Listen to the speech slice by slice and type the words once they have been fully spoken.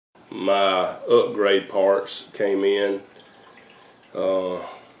my upgrade parts came in.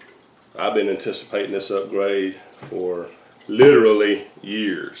 I've been anticipating this upgrade for literally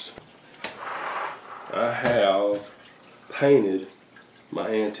years. I have painted my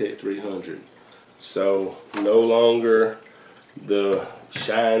Antec 300. So no longer the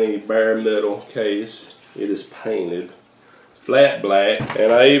shiny bare metal case. It is painted flat black,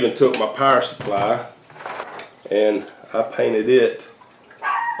 and I even took my power supply and I painted it.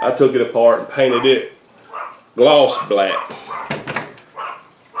 I took it apart and painted it gloss black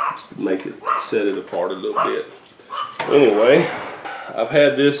just to make it set it apart a little bit. Anyway, I've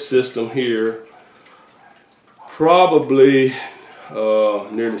had this system here probably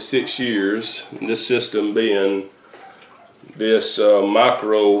nearly 6 years. This system being this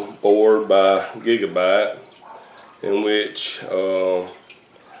micro board by Gigabyte, in which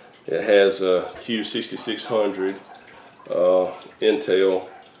it has a Q6600 Intel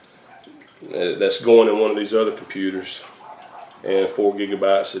that's going in one of these other computers, and 4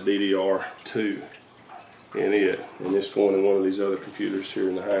 gigabytes of DDR2 in it, and it's going in one of these other computers here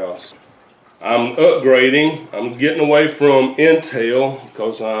in the house. I'm upgrading. I'm getting away from Intel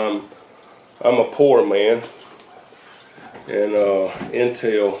because I'm a poor man, and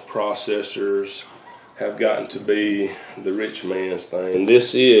Intel processors have gotten to be the rich man's thing. And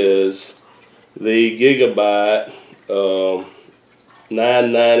this is the Gigabyte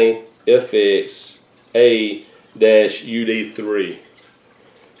 990 FX A-UD3,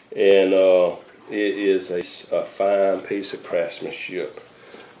 and it is a fine piece of craftsmanship.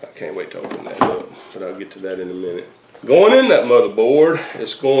 I can't wait to open that up, but I'll get to that in a minute. Going in that motherboard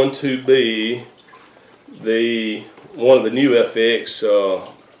is going to be one of the new FX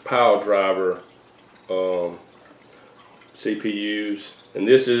power driver CPUs, and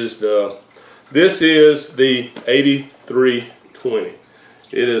this is the 8320.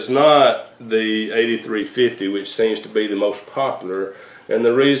 It is not the 8350, which seems to be the most popular. And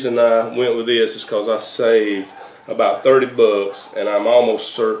the reason I went with this is because I saved about 30 bucks, and I'm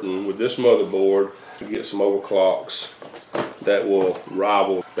almost certain with this motherboard to get some overclocks that will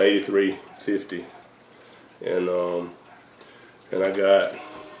rival the 8350. And I got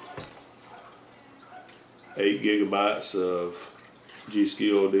 8 gigabytes of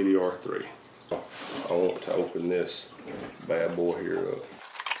G-Skill DDR3. I want to open this bad boy here up.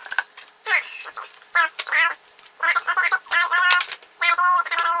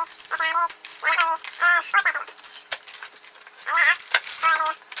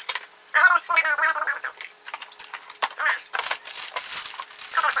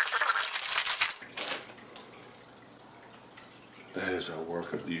 That is a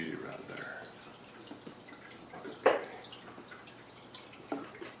work of beauty right there.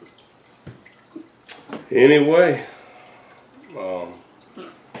 Anyway,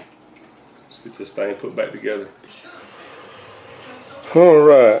 let's get this thing put back together. All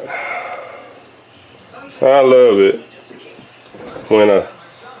right. I love it when a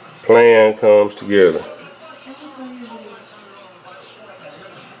plan comes together.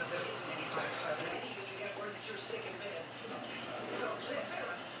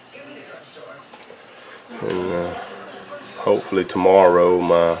 And hopefully tomorrow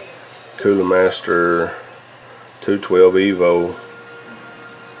my Cooler Master 212 Evo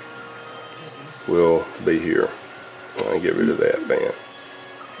will be here. I'll get rid of that fan.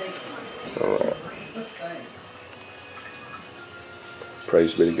 Alright.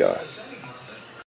 Praise be to God.